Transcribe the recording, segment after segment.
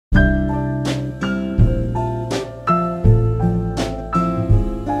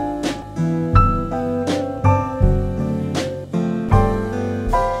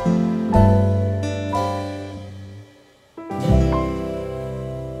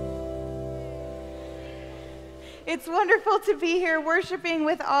It's wonderful to be here worshiping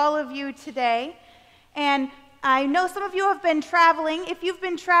with all of you today. And I know some of you have been traveling. If you've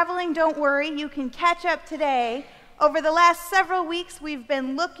been traveling, don't worry, you can catch up today. Over the last several weeks, we've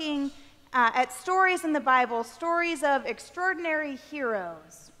been looking at stories in the Bible, stories of extraordinary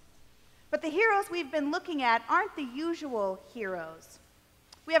heroes. But the heroes we've been looking at aren't the usual heroes.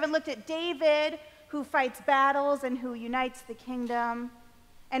 We haven't looked at David, who fights battles and who unites the kingdom.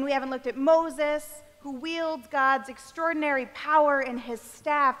 And we haven't looked at Moses, who wields God's extraordinary power in his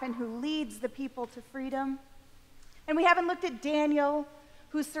staff and who leads the people to freedom. And we haven't looked at Daniel,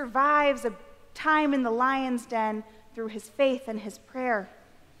 who survives a time in the lion's den through his faith and his prayer.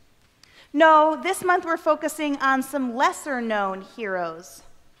 No, this month we're focusing on some lesser-known heroes,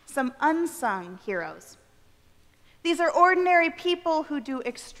 some unsung heroes. These are ordinary people who do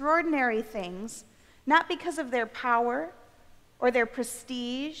extraordinary things, not because of their power or their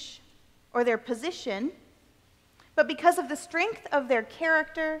prestige or their position, but because of the strength of their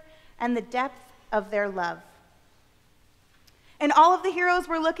character and the depth of their love. And all of the heroes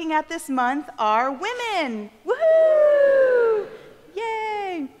we're looking at this month are women. Woohoo!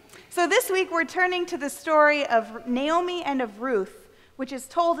 Yay! So this week we're turning to the story of Naomi and of Ruth, which is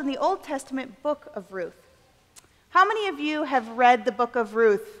told in the Old Testament book of Ruth. How many of you have read the book of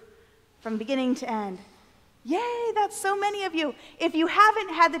Ruth from beginning to end? Yay, that's so many of you. If you haven't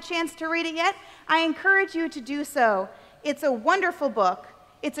had the chance to read it yet, I encourage you to do so. It's a wonderful book.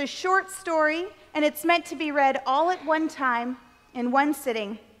 It's a short story, and it's meant to be read all at one time in one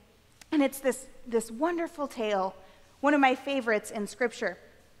sitting. And it's this wonderful tale, one of my favorites in Scripture.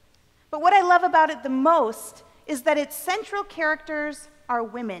 But what I love about it the most is that its central characters are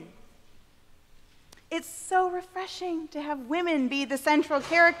women. It's so refreshing to have women be the central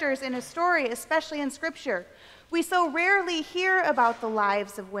characters in a story, especially in Scripture. We so rarely hear about the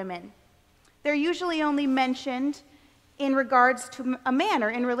lives of women. They're usually only mentioned in regards to a man or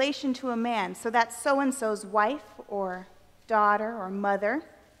in relation to a man. So that's so-and-so's wife or daughter or mother.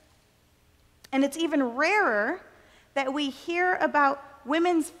 And it's even rarer that we hear about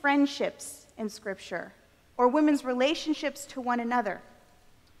women's friendships in Scripture or women's relationships to one another.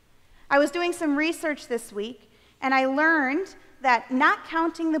 I was doing some research this week, and I learned that, not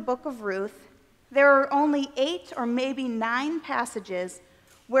counting the book of Ruth, there are only 8 or maybe 9 passages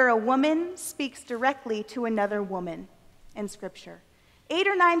where a woman speaks directly to another woman in Scripture. 8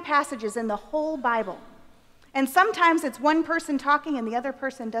 or 9 passages in the whole Bible. And sometimes it's one person talking and the other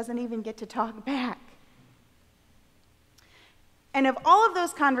person doesn't even get to talk back. And of all of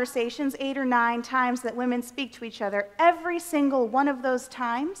those conversations, 8 or 9 times that women speak to each other, every single one of those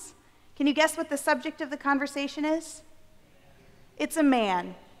times, can you guess what the subject of the conversation is? It's a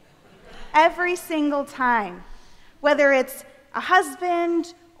man. Every single time. Whether it's a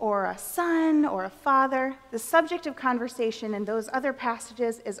husband or a son or a father, the subject of conversation in those other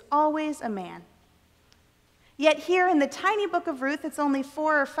passages is always a man. Yet here in the tiny book of Ruth, it's only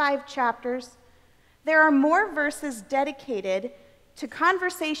 4 or 5 chapters, there are more verses dedicated to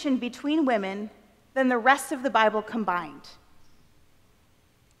conversation between women than the rest of the Bible combined.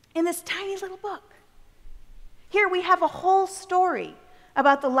 In this tiny little book. Here we have a whole story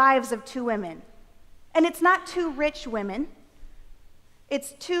about the lives of 2 women. And it's not 2 rich women.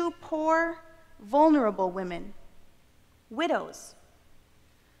 It's 2 poor, vulnerable women, widows,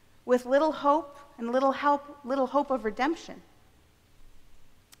 with little hope and little hope of redemption.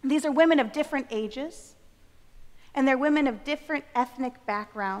 These are women of different ages, and they're women of different ethnic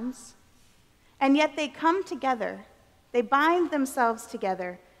backgrounds, and yet they come together, they bind themselves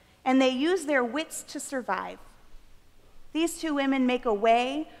together, and they use their wits to survive. These 2 women make a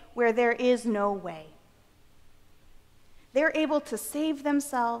way where there is no way. They're able to save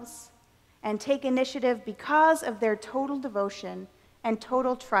themselves and take initiative because of their total devotion and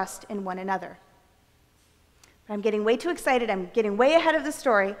total trust in one another. But I'm getting way too excited. I'm getting way ahead of the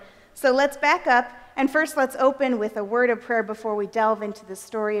story. So let's back up, and first let's open with a word of prayer before we delve into the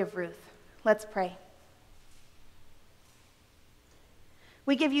story of Ruth. Let's pray.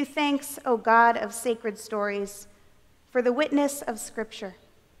 We give you thanks, O God of sacred stories, for the witness of Scripture.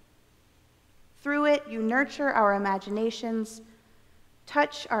 Through it, you nurture our imaginations,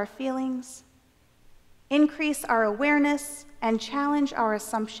 touch our feelings, increase our awareness, and challenge our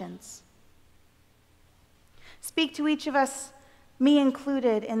assumptions. Speak to each of us, me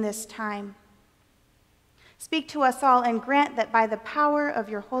included, in this time. Speak to us all and grant that by the power of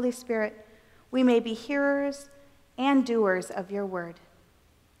your Holy Spirit, we may be hearers and doers of your word.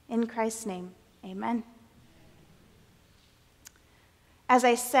 In Christ's name, amen. As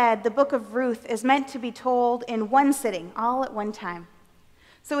I said, the book of Ruth is meant to be told in one sitting, all at one time.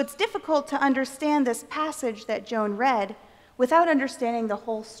 So it's difficult to understand this passage that Joan read without understanding the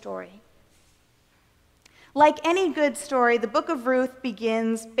whole story. Like any good story, the book of Ruth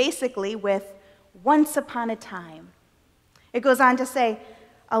begins basically with once upon a time. It goes on to say,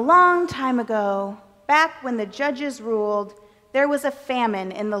 a long time ago, back when the judges ruled, there was a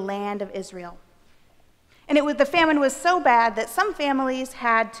famine in the land of Israel. And the famine was so bad that some families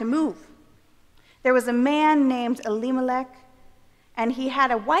had to move. There was a man named Elimelech, and he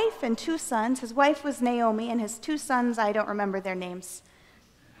had a wife and 2 sons. His wife was Naomi, and his 2 sons, I don't remember their names.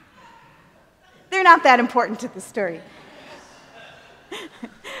 They're not that important to the story.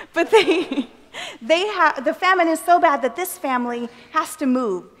 But the famine is so bad that this family has to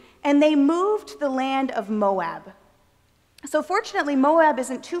move, and they moved to the land of Moab. So fortunately, Moab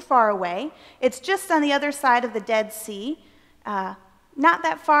isn't too far away. It's just on the other side of the Dead Sea, not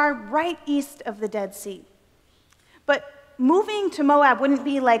that far, right east of the Dead Sea. But moving to Moab wouldn't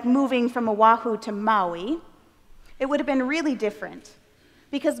be like moving from Oahu to Maui. It would have been really different,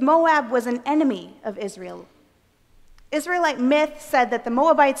 because Moab was an enemy of Israel. Israelite myth said that the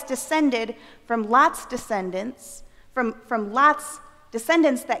Moabites descended from Lot's descendants, from Lot's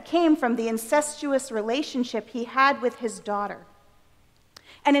descendants that came from the incestuous relationship he had with his daughter.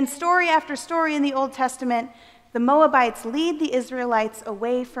 And in story after story in the Old Testament, the Moabites lead the Israelites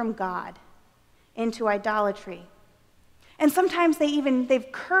away from God into idolatry. And sometimes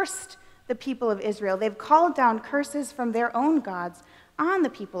they've cursed the people of Israel. They've called down curses from their own gods on the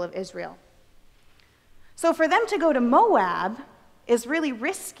people of Israel. So for them to go to Moab is really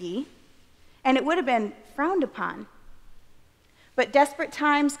risky, and it would have been frowned upon. But desperate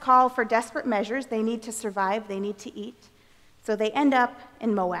times call for desperate measures. They need to survive, they need to eat. So they end up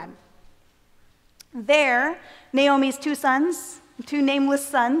in Moab. There, Naomi's 2 sons, 2 nameless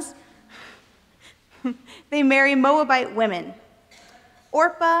sons, they marry Moabite women,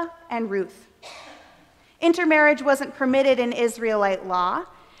 Orpah and Ruth. Intermarriage wasn't permitted in Israelite law,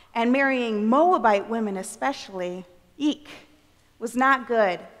 and marrying Moabite women especially, was not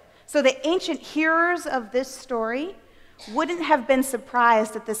good. So the ancient hearers of this story wouldn't have been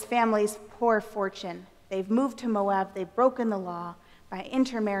surprised at this family's poor fortune. They've moved to Moab, they've broken the law by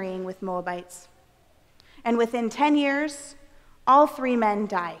intermarrying with Moabites. And within 10 years, all 3 men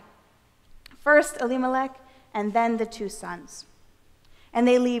die. First Elimelech, and then the 2 sons. And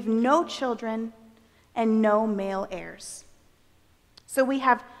they leave no children and no male heirs. So we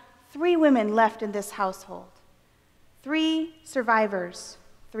have 3 women left in this household. 3 survivors,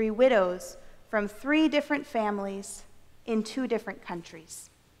 3 widows from 3 different families in 2 different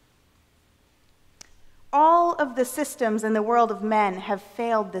countries. All of the systems in the world of men have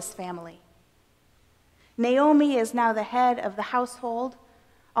failed this family. Naomi is now the head of the household,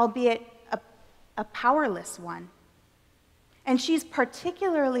 albeit a powerless one. And she's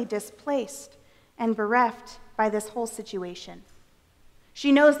particularly displaced and bereft by this whole situation.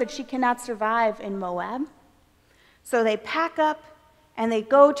 She knows that she cannot survive in Moab, so they pack up and they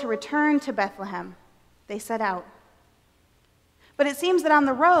go to return to Bethlehem. They set out. But it seems that on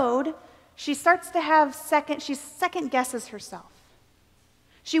the road, she starts to she second guesses herself.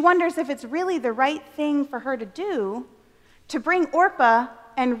 She wonders if it's really the right thing for her to do to bring Orpah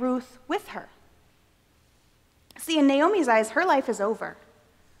and Ruth with her. See, in Naomi's eyes, her life is over.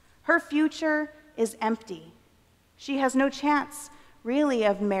 Her future is empty. She has no chance, really,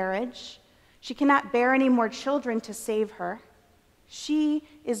 of marriage. She cannot bear any more children to save her. She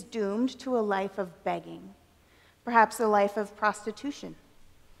is doomed to a life of begging, perhaps a life of prostitution.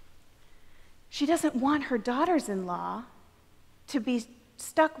 She doesn't want her daughters-in-law to be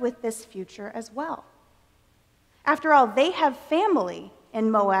stuck with this future as well. After all, they have family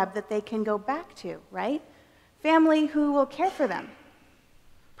in Moab that they can go back to, right? Family who will care for them.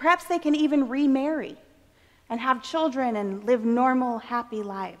 Perhaps they can even remarry and have children and live normal, happy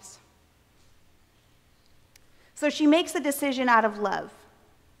lives. So she makes a decision out of love,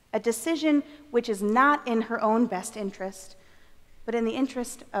 a decision which is not in her own best interest, but in the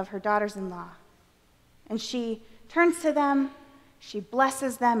interest of her daughters-in-law. And she turns to them, she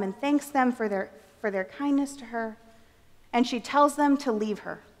blesses them and thanks them for their kindness to her, and she tells them to leave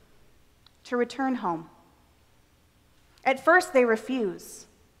her, to return home. At first, they refuse.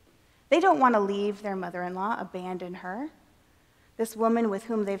 They don't want to leave their mother-in-law, abandon her, this woman with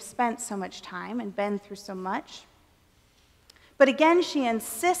whom they've spent so much time and been through so much. But again, she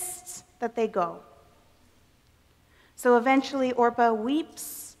insists that they go. So eventually, Orpah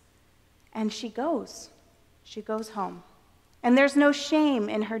weeps, and she goes. She goes home. And there's no shame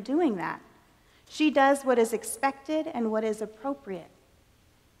in her doing that. She does what is expected and what is appropriate.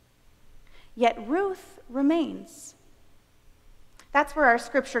 Yet Ruth remains. That's where our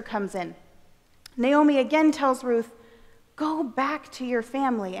scripture comes in. Naomi again tells Ruth, go back to your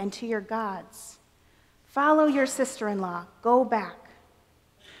family and to your gods. Follow your sister-in-law. Go back.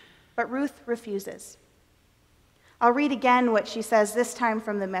 But Ruth refuses. I'll read again what she says, this time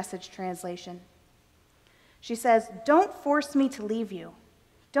from the Message translation. She says, don't force me to leave you.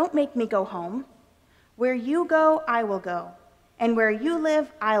 Don't make me go home. Where you go, I will go. And where you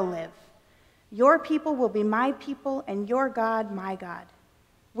live, I'll live. Your people will be my people, and your God, my God.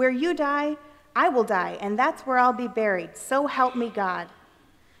 Where you die, I will die, and that's where I'll be buried. So help me God.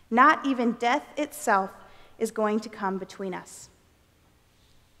 Not even death itself is going to come between us.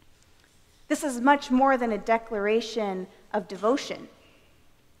 This is much more than a declaration of devotion.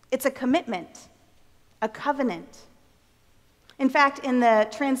 It's a commitment, a covenant. In fact, in the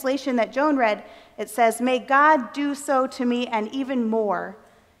translation that Joan read, it says, may God do so to me and even more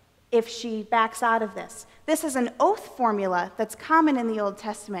if she backs out of this. This is an oath formula that's common in the Old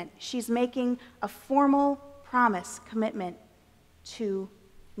Testament. She's making a formal promise, commitment to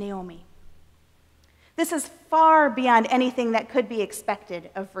Naomi. This is far beyond anything that could be expected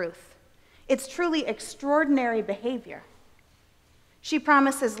of Ruth. It's truly extraordinary behavior. She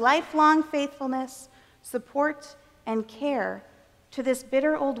promises lifelong faithfulness, support, and care to this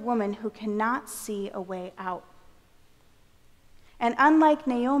bitter old woman who cannot see a way out. And unlike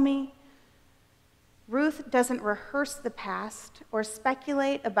Naomi, Ruth doesn't rehearse the past or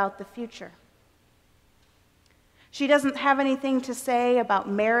speculate about the future. She doesn't have anything to say about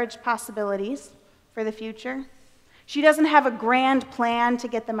marriage possibilities for the future. She doesn't have a grand plan to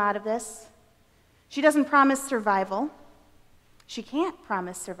get them out of this. She doesn't promise survival. She can't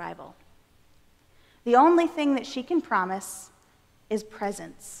promise survival. The only thing that she can promise is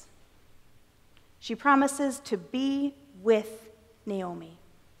presence. She promises to be with Naomi,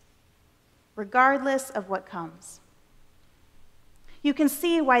 regardless of what comes. You can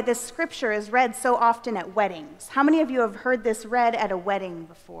see why this scripture is read so often at weddings. How many of you have heard this read at a wedding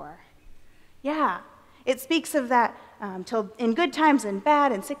before? Yeah, it speaks of that till in good times and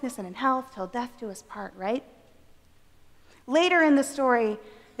bad, in sickness and in health, till death do us part, right? Later in the story,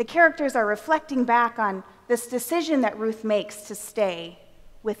 the characters are reflecting back on this decision that Ruth makes to stay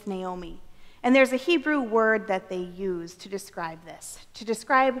with Naomi. And there's a Hebrew word that they use to describe this, to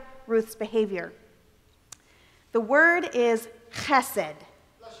describe Ruth's behavior. The word is chesed.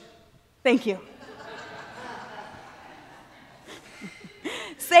 Thank you.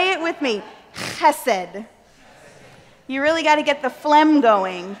 Say it with me, chesed. You really got to get the phlegm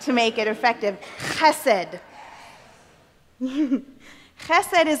going to make it effective. Chesed.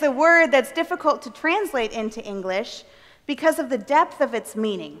 Chesed is a word that's difficult to translate into English because of the depth of its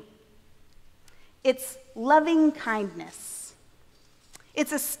meaning. It's loving kindness.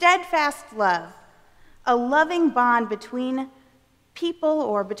 It's a steadfast love, a loving bond between people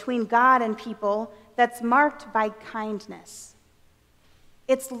or between God and people that's marked by kindness.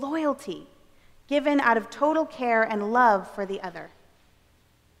 It's loyalty, given out of total care and love for the other.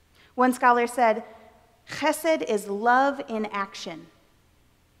 One scholar said, chesed is love in action.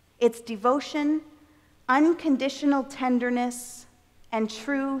 It's devotion, unconditional tenderness, and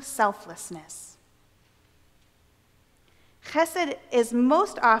true selflessness. Chesed is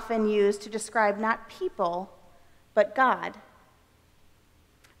most often used to describe not people, but God.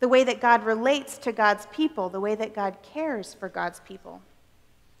 The way that God relates to God's people, the way that God cares for God's people.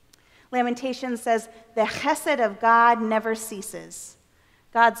 Lamentations says, the chesed of God never ceases.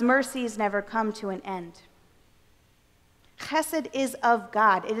 God's mercies never come to an end. Chesed is of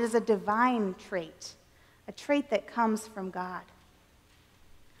God. It is a divine trait, a trait that comes from God.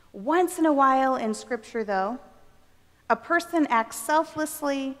 Once in a while in Scripture, though, a person acts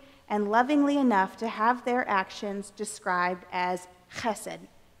selflessly and lovingly enough to have their actions described as chesed.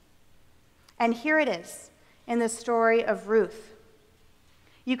 And here it is in the story of Ruth.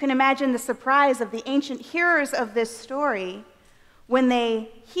 You can imagine the surprise of the ancient hearers of this story when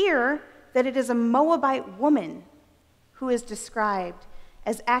they hear that it is a Moabite woman who is described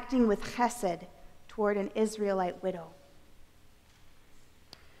as acting with chesed toward an Israelite widow.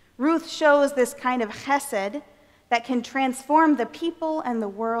 Ruth shows this kind of chesed that can transform the people and the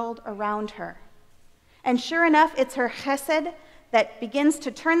world around her. And sure enough, it's her chesed that begins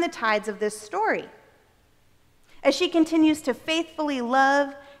to turn the tides of this story. As she continues to faithfully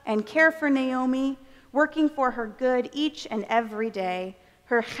love and care for Naomi, working for her good each and every day,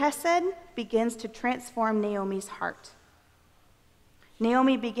 her chesed begins to transform Naomi's heart.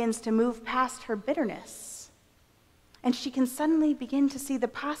 Naomi begins to move past her bitterness, and she can suddenly begin to see the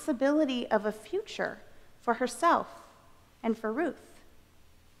possibility of a future for herself and for Ruth.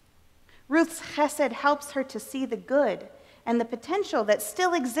 Ruth's chesed helps her to see the good and the potential that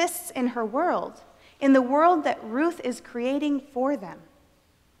still exists in her world, in the world that Ruth is creating for them.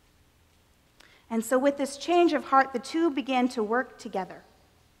 And so with this change of heart, the two began to work together.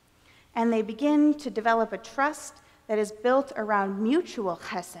 And they begin to develop a trust that is built around mutual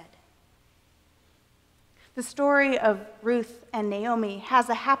chesed. The story of Ruth and Naomi has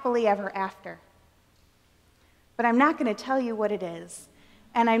a happily ever after. But I'm not going to tell you what it is.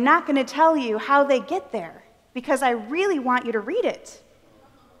 And I'm not going to tell you how they get there, because I really want you to read it.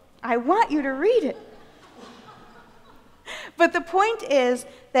 I want you to read it. But the point is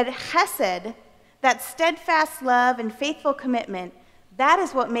that chesed, that steadfast love and faithful commitment, that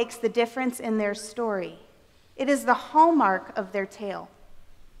is what makes the difference in their story. It is the hallmark of their tale.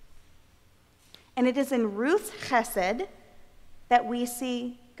 And it is in Ruth's chesed that we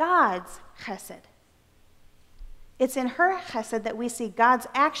see God's chesed. It's in her chesed that we see God's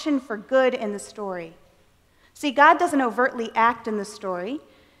action for good in the story. See, God doesn't overtly act in the story.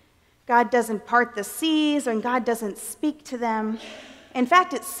 God doesn't part the seas, and God doesn't speak to them. In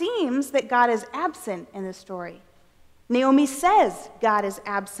fact, it seems that God is absent in the story. Naomi says God is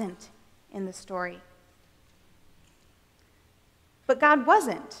absent in the story. But God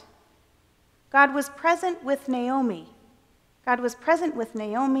wasn't. God was present with Naomi. God was present with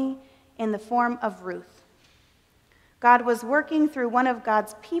Naomi in the form of Ruth. God was working through one of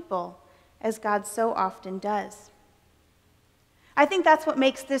God's people, as God so often does. I think that's what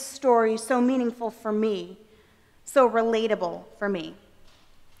makes this story so meaningful for me, so relatable for me.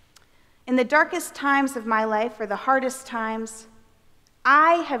 In the darkest times of my life, or the hardest times,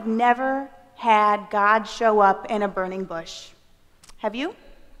 I have never had God show up in a burning bush. Have you?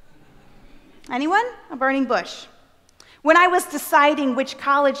 Anyone? A burning bush. When I was deciding which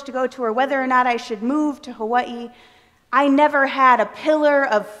college to go to or whether or not I should move to Hawaii, I never had a pillar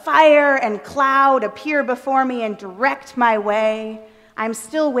of fire and cloud appear before me and direct my way. I'm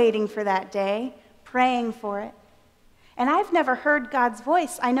still waiting for that day, praying for it. And I've never heard God's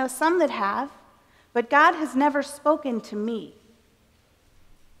voice. I know some that have, but God has never spoken to me.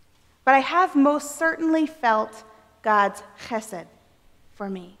 But I have most certainly felt God's chesed for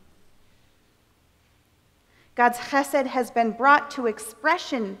me. God's chesed has been brought to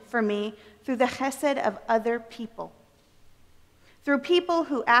expression for me through the chesed of other people, through people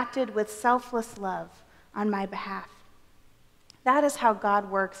who acted with selfless love on my behalf. That is how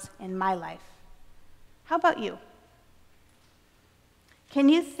God works in my life. How about you? Can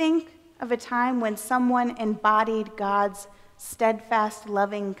you think of a time when someone embodied God's steadfast,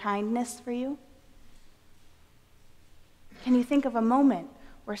 loving kindness for you? Can you think of a moment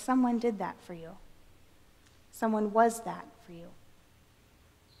where someone did that for you? Someone was that for you?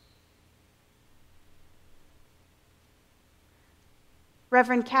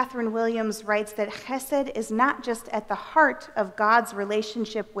 Reverend Catherine Williams writes that chesed is not just at the heart of God's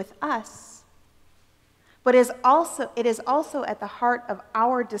relationship with us, but it is also at the heart of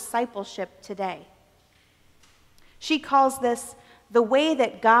our discipleship today. She calls this the way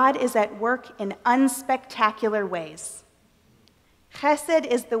that God is at work in unspectacular ways. Chesed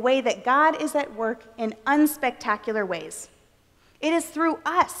is the way that God is at work in unspectacular ways. It is through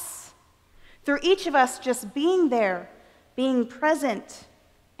us, through each of us just being there, being present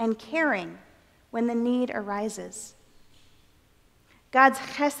and caring when the need arises. God's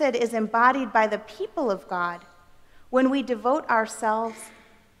chesed is embodied by the people of God when we devote ourselves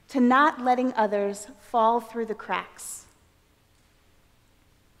to not letting others fall through the cracks.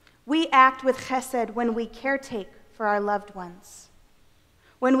 We act with chesed when we caretake for our loved ones,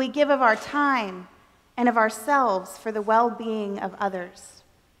 when we give of our time and of ourselves for the well-being of others.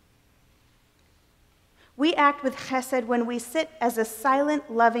 We act with chesed when we sit as a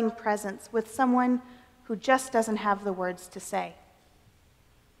silent, loving presence with someone who just doesn't have the words to say.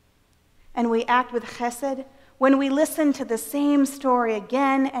 And we act with chesed when we listen to the same story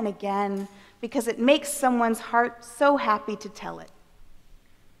again and again because it makes someone's heart so happy to tell it.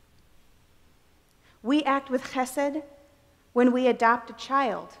 We act with chesed when we adopt a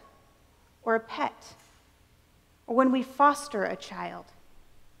child or a pet, or when we foster a child.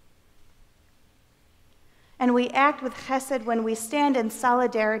 And we act with chesed when we stand in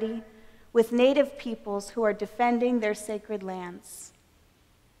solidarity with Native peoples who are defending their sacred lands.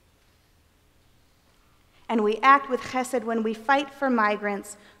 And we act with chesed when we fight for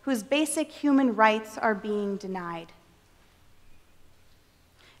migrants whose basic human rights are being denied.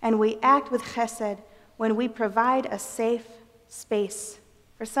 And we act with chesed when we provide a safe space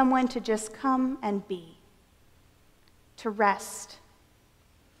for someone to just come and be, to rest,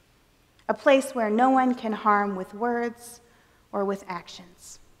 a place where no one can harm with words or with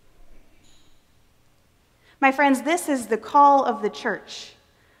actions. My friends, this is the call of the church,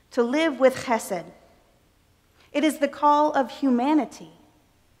 to live with chesed. It is the call of humanity,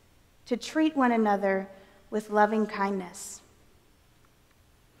 to treat one another with loving kindness.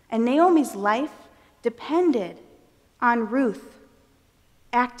 And Naomi's life depended on Ruth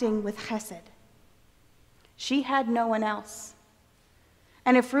acting with chesed. She had no one else.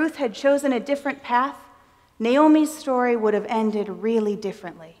 And if Ruth had chosen a different path, Naomi's story would have ended really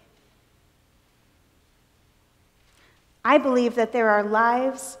differently. I believe that there are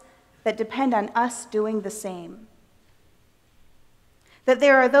lives that depend on us doing the same. That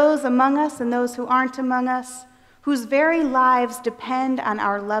there are those among us and those who aren't among us whose very lives depend on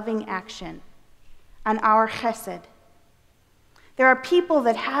our loving action, on our chesed. There are people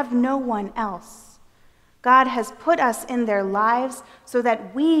that have no one else. God has put us in their lives so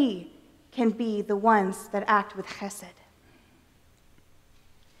that we can be the ones that act with chesed.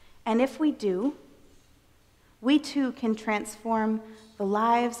 And if we do, we too can transform the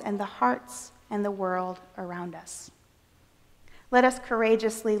lives and the hearts and the world around us. Let us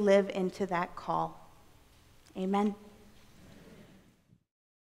courageously live into that call. Amen.